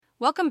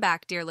Welcome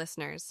back, dear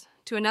listeners,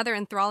 to another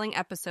enthralling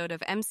episode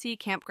of MC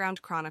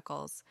Campground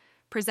Chronicles,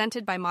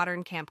 presented by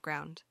Modern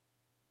Campground.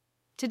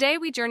 Today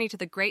we journey to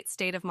the great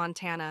state of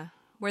Montana,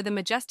 where the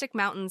majestic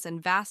mountains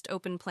and vast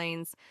open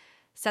plains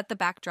set the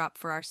backdrop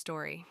for our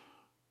story.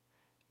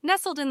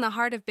 Nestled in the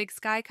heart of Big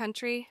Sky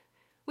Country,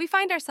 we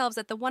find ourselves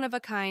at the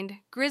one-of-a-kind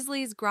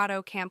Grizzly's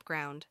Grotto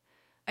Campground,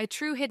 a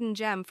true hidden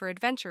gem for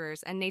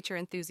adventurers and nature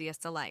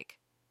enthusiasts alike.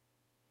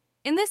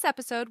 In this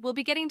episode, we'll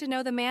be getting to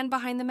know the man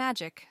behind the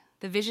magic,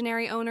 the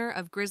visionary owner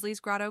of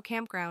Grizzly's Grotto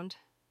Campground,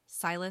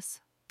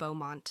 Silas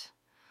Beaumont.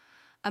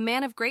 A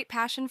man of great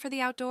passion for the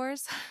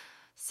outdoors,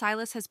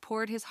 Silas has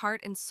poured his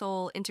heart and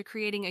soul into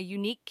creating a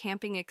unique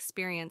camping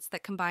experience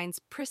that combines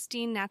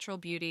pristine natural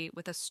beauty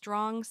with a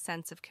strong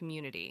sense of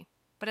community.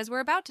 But as we're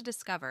about to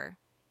discover,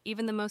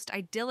 even the most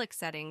idyllic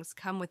settings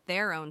come with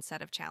their own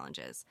set of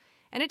challenges,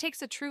 and it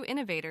takes a true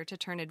innovator to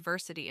turn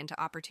adversity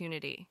into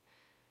opportunity.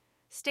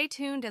 Stay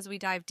tuned as we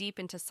dive deep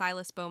into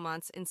Silas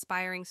Beaumont's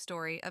inspiring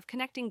story of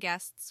connecting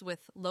guests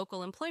with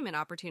local employment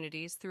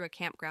opportunities through a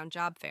campground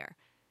job fair.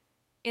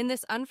 In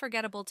this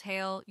unforgettable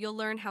tale, you'll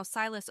learn how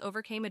Silas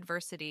overcame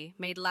adversity,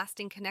 made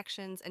lasting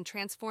connections, and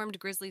transformed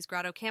Grizzly's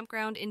Grotto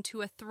Campground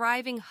into a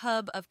thriving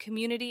hub of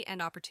community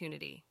and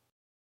opportunity.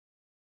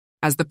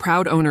 As the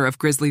proud owner of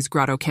Grizzly's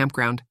Grotto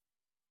Campground,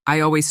 I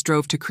always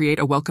strove to create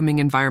a welcoming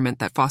environment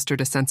that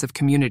fostered a sense of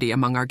community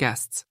among our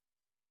guests.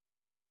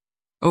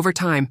 Over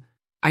time,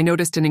 I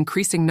noticed an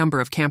increasing number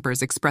of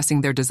campers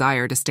expressing their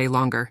desire to stay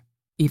longer,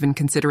 even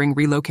considering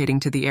relocating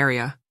to the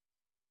area.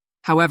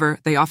 However,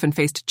 they often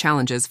faced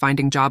challenges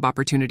finding job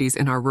opportunities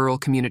in our rural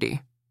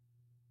community.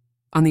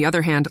 On the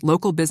other hand,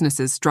 local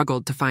businesses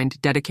struggled to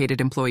find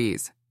dedicated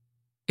employees.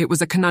 It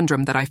was a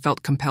conundrum that I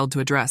felt compelled to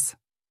address.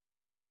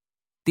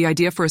 The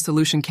idea for a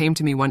solution came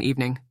to me one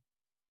evening,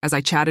 as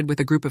I chatted with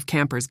a group of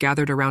campers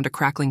gathered around a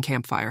crackling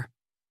campfire.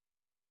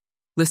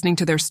 Listening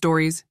to their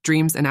stories,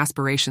 dreams, and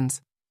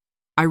aspirations,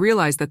 I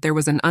realized that there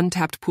was an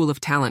untapped pool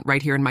of talent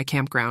right here in my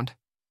campground.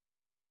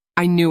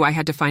 I knew I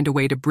had to find a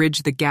way to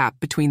bridge the gap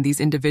between these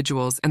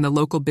individuals and the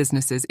local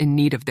businesses in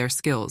need of their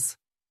skills.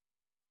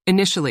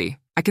 Initially,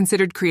 I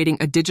considered creating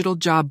a digital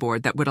job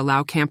board that would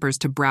allow campers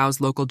to browse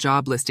local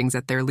job listings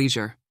at their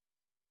leisure.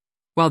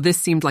 While this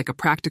seemed like a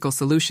practical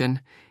solution,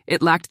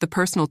 it lacked the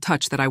personal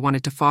touch that I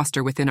wanted to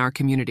foster within our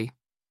community.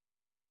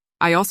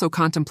 I also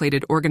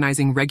contemplated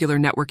organizing regular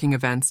networking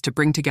events to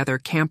bring together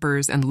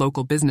campers and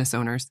local business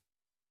owners.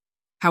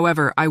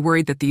 However, I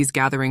worried that these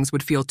gatherings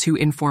would feel too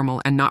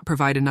informal and not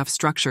provide enough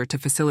structure to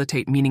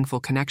facilitate meaningful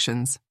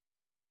connections.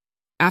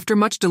 After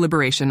much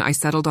deliberation, I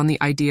settled on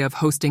the idea of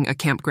hosting a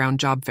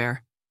campground job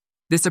fair.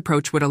 This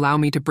approach would allow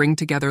me to bring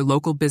together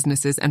local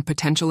businesses and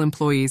potential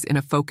employees in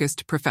a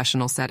focused,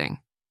 professional setting.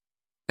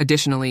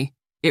 Additionally,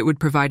 it would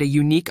provide a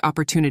unique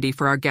opportunity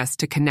for our guests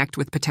to connect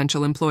with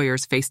potential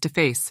employers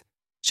face-to-face,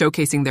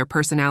 showcasing their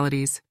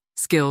personalities,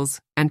 skills,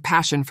 and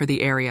passion for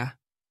the area.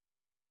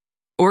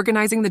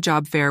 Organizing the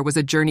job fair was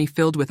a journey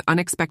filled with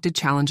unexpected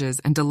challenges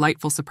and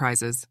delightful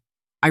surprises.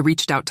 I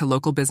reached out to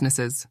local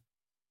businesses,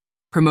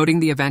 promoting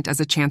the event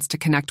as a chance to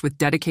connect with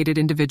dedicated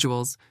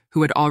individuals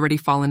who had already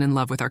fallen in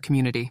love with our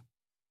community.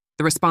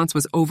 The response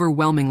was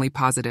overwhelmingly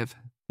positive,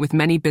 with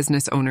many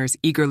business owners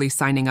eagerly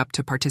signing up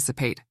to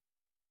participate.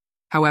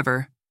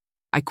 However,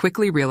 I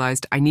quickly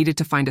realized I needed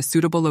to find a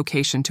suitable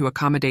location to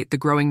accommodate the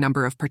growing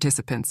number of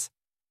participants.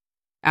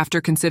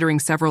 After considering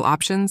several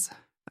options,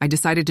 I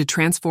decided to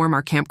transform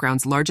our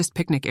campground's largest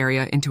picnic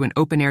area into an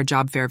open-air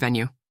job fair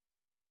venue.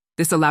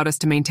 This allowed us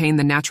to maintain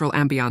the natural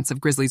ambiance of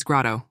Grizzly's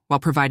Grotto while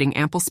providing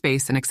ample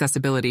space and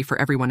accessibility for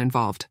everyone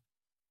involved.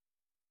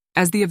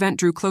 As the event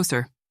drew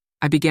closer,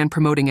 I began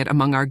promoting it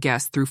among our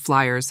guests through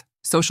flyers,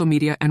 social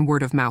media, and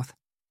word of mouth.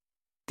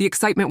 The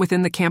excitement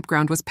within the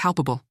campground was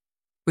palpable,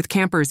 with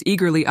campers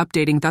eagerly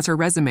updating their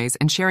resumes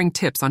and sharing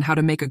tips on how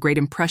to make a great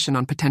impression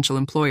on potential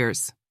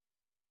employers.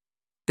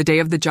 The day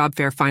of the job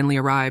fair finally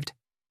arrived,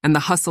 and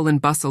the hustle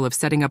and bustle of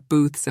setting up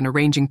booths and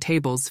arranging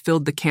tables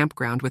filled the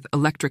campground with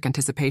electric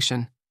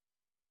anticipation.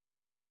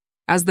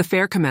 As the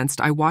fair commenced,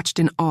 I watched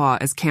in awe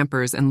as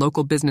campers and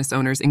local business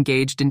owners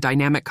engaged in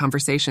dynamic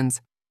conversations,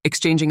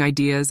 exchanging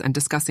ideas and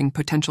discussing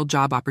potential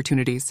job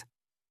opportunities.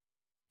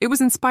 It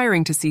was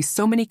inspiring to see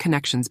so many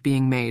connections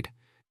being made,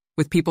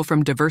 with people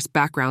from diverse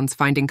backgrounds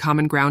finding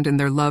common ground in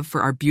their love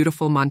for our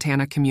beautiful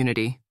Montana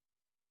community.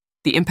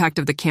 The impact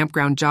of the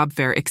campground job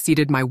fair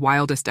exceeded my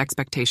wildest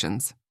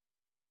expectations.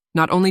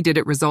 Not only did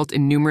it result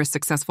in numerous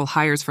successful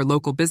hires for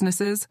local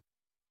businesses,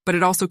 but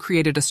it also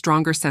created a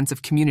stronger sense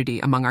of community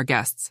among our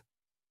guests.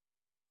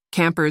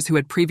 Campers who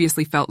had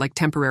previously felt like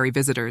temporary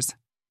visitors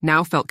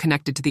now felt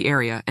connected to the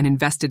area and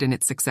invested in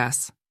its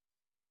success.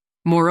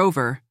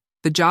 Moreover,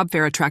 the job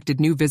fair attracted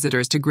new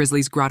visitors to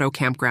Grizzly's Grotto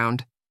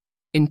Campground,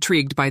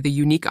 intrigued by the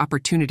unique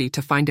opportunity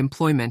to find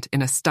employment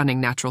in a stunning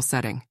natural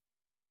setting.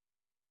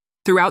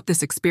 Throughout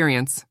this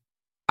experience,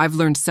 I've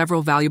learned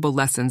several valuable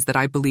lessons that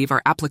I believe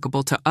are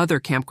applicable to other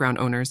campground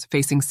owners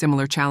facing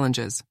similar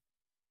challenges.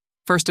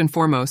 First and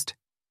foremost,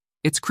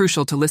 it's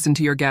crucial to listen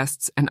to your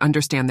guests and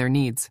understand their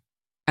needs,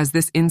 as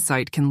this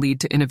insight can lead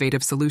to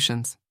innovative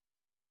solutions.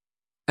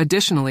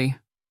 Additionally,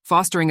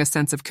 fostering a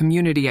sense of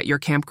community at your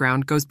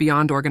campground goes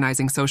beyond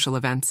organizing social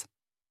events.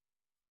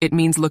 It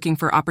means looking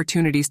for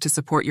opportunities to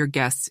support your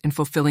guests in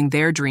fulfilling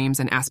their dreams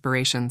and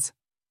aspirations.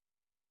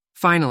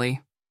 Finally,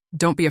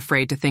 don't be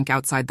afraid to think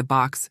outside the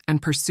box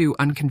and pursue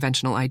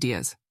unconventional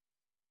ideas.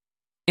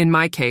 In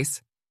my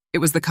case, it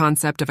was the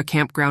concept of a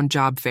campground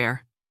job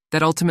fair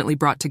that ultimately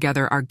brought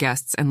together our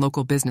guests and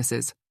local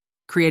businesses,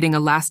 creating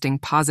a lasting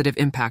positive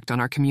impact on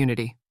our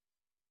community.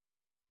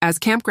 As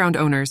campground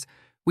owners,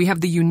 we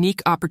have the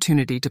unique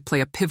opportunity to play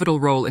a pivotal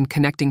role in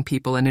connecting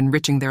people and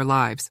enriching their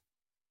lives,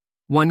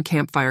 one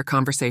campfire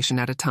conversation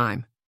at a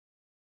time.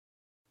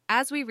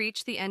 As we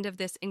reach the end of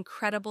this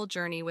incredible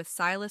journey with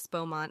Silas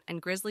Beaumont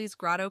and Grizzly's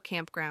Grotto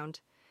Campground,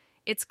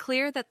 it's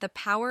clear that the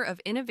power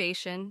of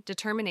innovation,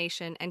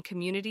 determination, and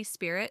community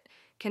spirit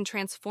can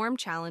transform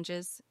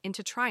challenges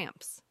into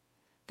triumphs.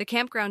 The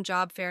campground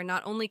job fair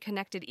not only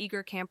connected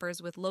eager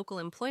campers with local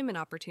employment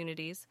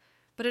opportunities,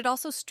 but it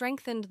also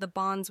strengthened the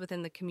bonds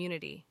within the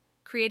community,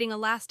 creating a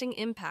lasting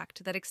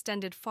impact that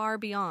extended far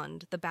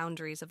beyond the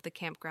boundaries of the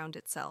campground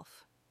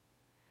itself.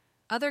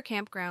 Other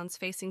campgrounds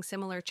facing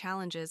similar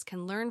challenges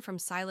can learn from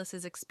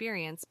Silas's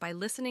experience by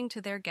listening to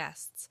their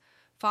guests,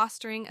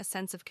 fostering a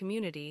sense of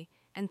community,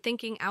 and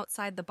thinking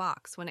outside the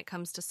box when it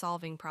comes to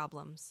solving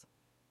problems.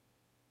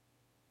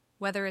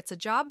 Whether it's a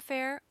job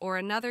fair or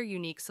another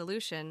unique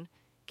solution,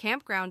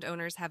 campground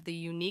owners have the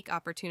unique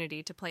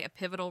opportunity to play a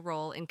pivotal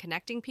role in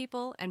connecting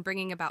people and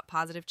bringing about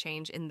positive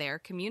change in their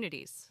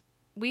communities.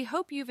 We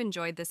hope you've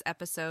enjoyed this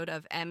episode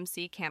of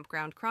MC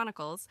Campground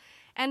Chronicles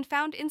and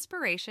found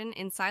inspiration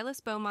in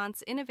Silas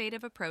Beaumont's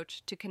innovative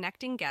approach to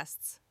connecting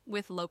guests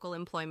with local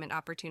employment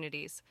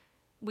opportunities.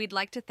 We'd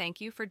like to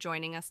thank you for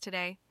joining us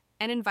today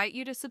and invite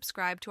you to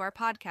subscribe to our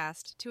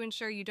podcast to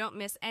ensure you don't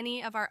miss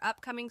any of our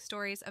upcoming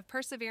stories of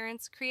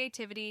perseverance,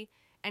 creativity,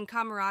 and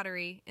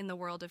camaraderie in the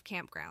world of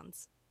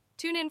campgrounds.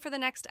 Tune in for the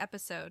next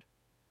episode,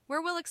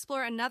 where we'll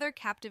explore another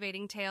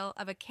captivating tale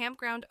of a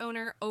campground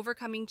owner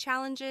overcoming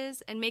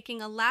challenges and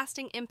making a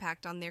lasting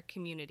impact on their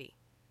community.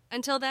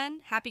 Until then,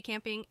 happy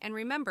camping, and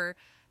remember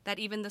that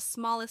even the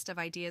smallest of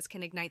ideas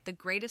can ignite the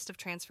greatest of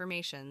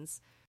transformations.